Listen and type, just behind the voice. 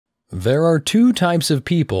There are two types of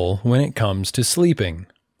people when it comes to sleeping.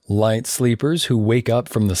 Light sleepers who wake up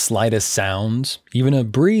from the slightest sounds, even a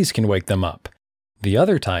breeze can wake them up. The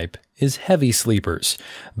other type is heavy sleepers,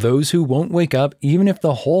 those who won't wake up even if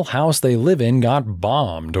the whole house they live in got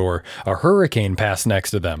bombed or a hurricane passed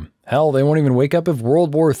next to them. Hell, they won't even wake up if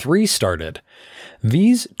World War III started.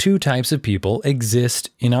 These two types of people exist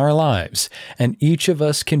in our lives, and each of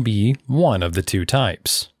us can be one of the two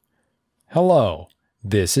types. Hello.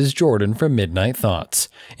 This is Jordan from Midnight Thoughts.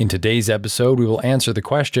 In today's episode, we will answer the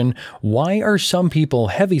question, why are some people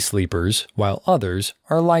heavy sleepers while others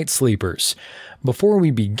are light sleepers? Before we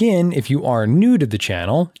begin, if you are new to the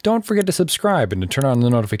channel, don't forget to subscribe and to turn on the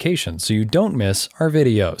notifications so you don't miss our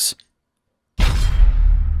videos.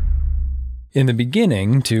 In the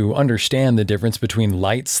beginning, to understand the difference between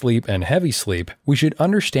light sleep and heavy sleep, we should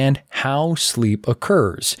understand how sleep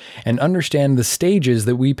occurs and understand the stages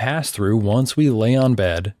that we pass through once we lay on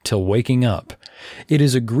bed till waking up. It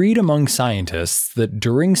is agreed among scientists that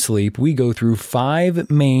during sleep we go through 5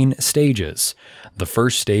 main stages. The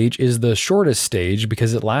first stage is the shortest stage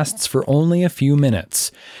because it lasts for only a few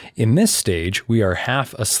minutes. In this stage, we are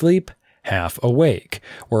half asleep, half awake,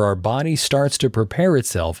 where our body starts to prepare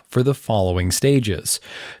itself for the following stages.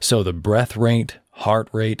 So the breath rate, heart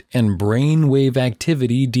rate, and brain wave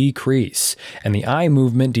activity decrease, and the eye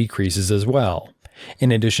movement decreases as well.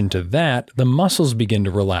 In addition to that, the muscles begin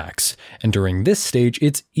to relax, and during this stage,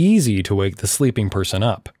 it's easy to wake the sleeping person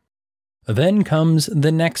up. Then comes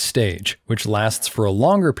the next stage, which lasts for a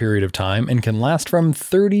longer period of time and can last from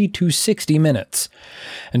 30 to 60 minutes.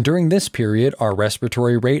 And during this period, our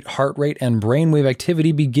respiratory rate, heart rate, and brainwave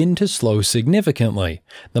activity begin to slow significantly.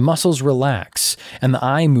 The muscles relax, and the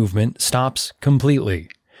eye movement stops completely.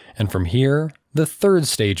 And from here, the third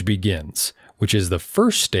stage begins, which is the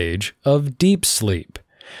first stage of deep sleep.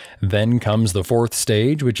 Then comes the fourth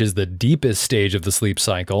stage, which is the deepest stage of the sleep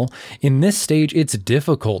cycle. In this stage, it's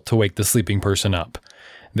difficult to wake the sleeping person up.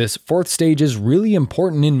 This fourth stage is really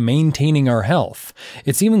important in maintaining our health.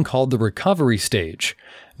 It's even called the recovery stage.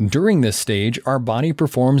 During this stage, our body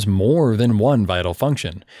performs more than one vital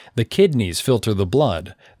function. The kidneys filter the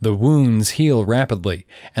blood, the wounds heal rapidly,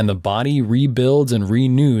 and the body rebuilds and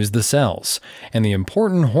renews the cells, and the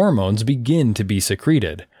important hormones begin to be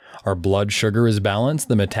secreted. Our blood sugar is balanced,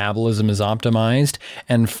 the metabolism is optimized,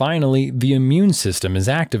 and finally, the immune system is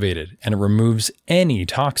activated and it removes any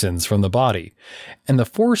toxins from the body. And the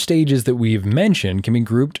 4 stages that we've mentioned can be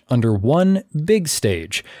grouped under one big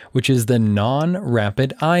stage, which is the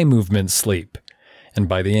non-rapid eye movement sleep. And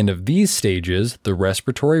by the end of these stages, the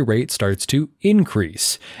respiratory rate starts to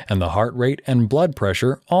increase, and the heart rate and blood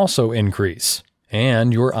pressure also increase.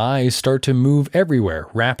 And your eyes start to move everywhere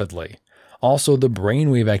rapidly. Also, the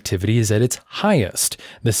brainwave activity is at its highest,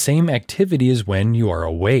 the same activity as when you are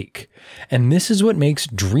awake. And this is what makes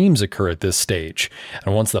dreams occur at this stage.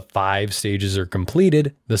 And once the 5 stages are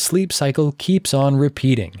completed, the sleep cycle keeps on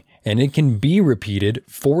repeating. And it can be repeated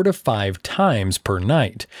 4 to 5 times per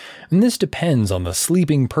night. And this depends on the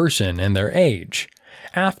sleeping person and their age.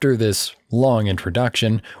 After this long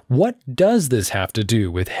introduction, what does this have to do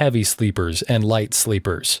with heavy sleepers and light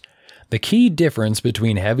sleepers? The key difference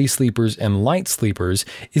between heavy sleepers and light sleepers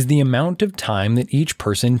is the amount of time that each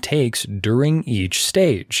person takes during each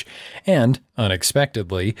stage. And,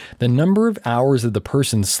 unexpectedly, the number of hours that the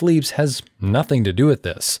person sleeps has nothing to do with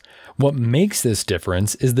this. What makes this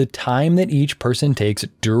difference is the time that each person takes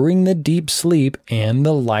during the deep sleep and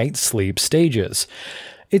the light sleep stages.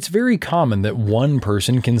 It's very common that one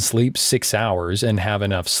person can sleep 6 hours and have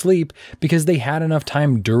enough sleep because they had enough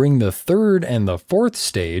time during the 3rd and the 4th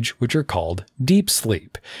stage, which are called deep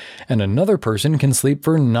sleep. And another person can sleep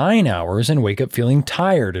for 9 hours and wake up feeling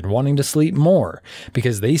tired and wanting to sleep more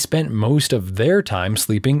because they spent most of their time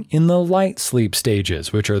sleeping in the light sleep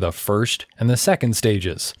stages, which are the 1st and the 2nd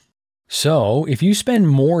stages. So, if you spend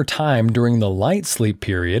more time during the light sleep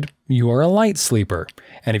period, you are a light sleeper.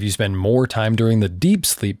 And if you spend more time during the deep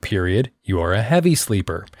sleep period, you are a heavy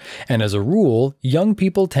sleeper. And as a rule, young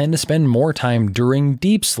people tend to spend more time during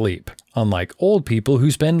deep sleep, unlike old people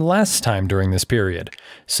who spend less time during this period.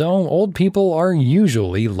 So, old people are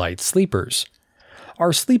usually light sleepers.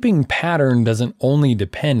 Our sleeping pattern doesn't only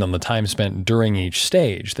depend on the time spent during each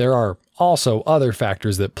stage. There are also other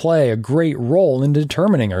factors that play a great role in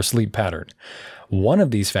determining our sleep pattern. One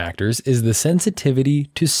of these factors is the sensitivity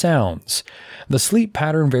to sounds. The sleep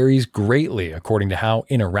pattern varies greatly according to how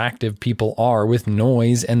interactive people are with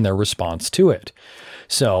noise and their response to it.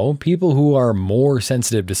 So, people who are more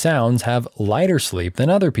sensitive to sounds have lighter sleep than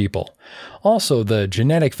other people. Also, the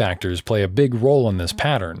genetic factors play a big role in this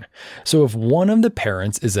pattern. So if one of the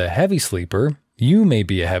parents is a heavy sleeper, You may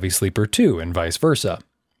be a heavy sleeper too, and vice versa.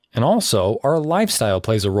 And also, our lifestyle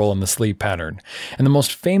plays a role in the sleep pattern. And the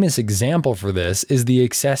most famous example for this is the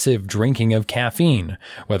excessive drinking of caffeine.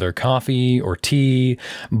 Whether coffee or tea,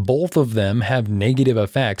 both of them have negative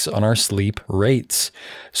effects on our sleep rates.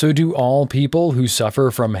 So do all people who suffer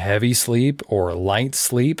from heavy sleep or light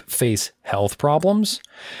sleep face health problems?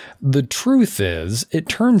 The truth is, it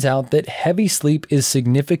turns out that heavy sleep is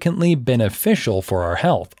significantly beneficial for our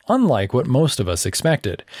health, unlike what most of us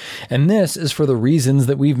expected. And this is for the reasons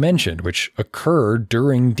that we've mentioned, which occur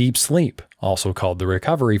during deep sleep, also called the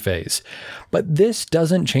recovery phase. But this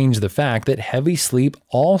doesn't change the fact that heavy sleep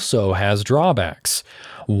also has drawbacks.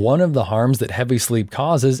 One of the harms that heavy sleep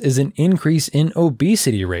causes is an increase in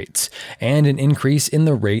obesity rates and an increase in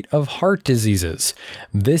the rate of heart diseases.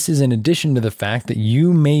 This is in addition to the fact that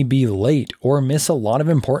you may be late or miss a lot of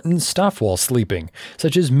important stuff while sleeping,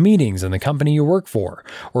 such as meetings in the company you work for,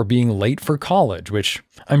 or being late for college, which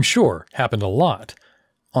I'm sure happened a lot.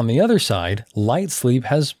 On the other side, light sleep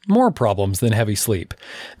has more problems than heavy sleep.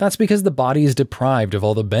 That's because the body is deprived of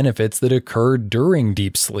all the benefits that occur during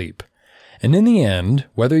deep sleep. And in the end,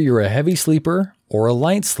 whether you're a heavy sleeper or a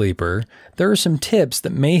light sleeper, there are some tips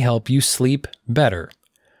that may help you sleep better.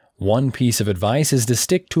 One piece of advice is to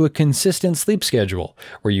stick to a consistent sleep schedule,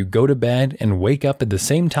 where you go to bed and wake up at the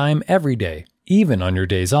same time every day, even on your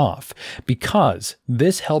days off, because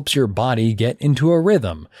this helps your body get into a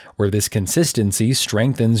rhythm, where this consistency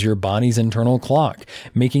strengthens your body's internal clock,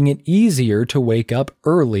 making it easier to wake up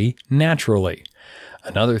early naturally.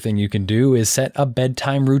 Another thing you can do is set a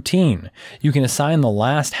bedtime routine. You can assign the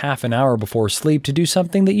last half an hour before sleep to do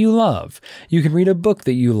something that you love. You can read a book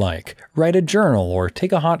that you like, write a journal, or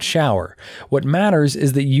take a hot shower. What matters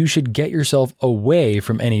is that you should get yourself away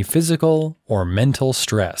from any physical or mental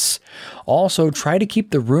stress. Also, try to keep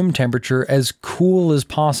the room temperature as cool as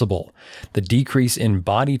possible. The decrease in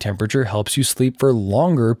body temperature helps you sleep for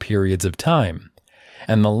longer periods of time.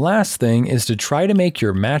 And the last thing is to try to make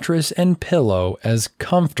your mattress and pillow as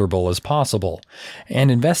comfortable as possible. And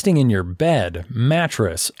investing in your bed,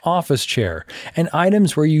 mattress, office chair, and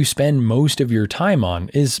items where you spend most of your time on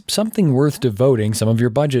is something worth devoting some of your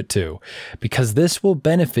budget to, because this will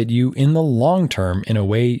benefit you in the long term in a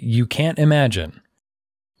way you can't imagine.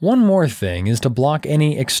 One more thing is to block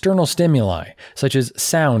any external stimuli, such as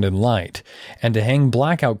sound and light, and to hang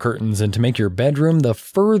blackout curtains and to make your bedroom the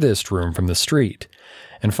furthest room from the street.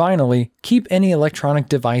 And finally, keep any electronic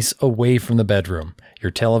device away from the bedroom,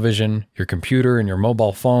 your television, your computer, and your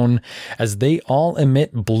mobile phone, as they all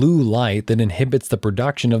emit blue light that inhibits the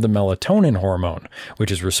production of the melatonin hormone,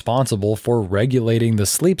 which is responsible for regulating the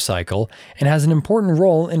sleep cycle and has an important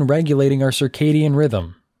role in regulating our circadian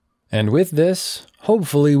rhythm. And with this,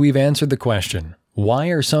 hopefully we've answered the question, why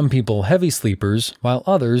are some people heavy sleepers while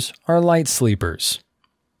others are light sleepers?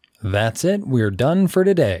 That's it, we're done for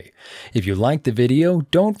today. If you liked the video,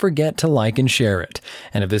 don't forget to like and share it.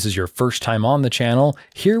 And if this is your first time on the channel,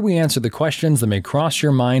 here we answer the questions that may cross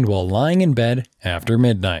your mind while lying in bed after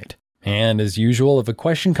midnight. And as usual, if a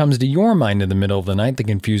question comes to your mind in the middle of the night that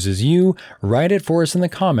confuses you, write it for us in the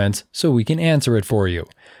comments so we can answer it for you.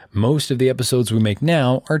 Most of the episodes we make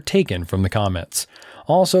now are taken from the comments.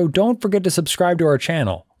 Also, don't forget to subscribe to our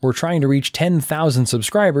channel. We're trying to reach 10,000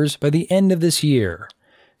 subscribers by the end of this year.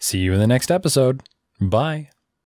 See you in the next episode. Bye.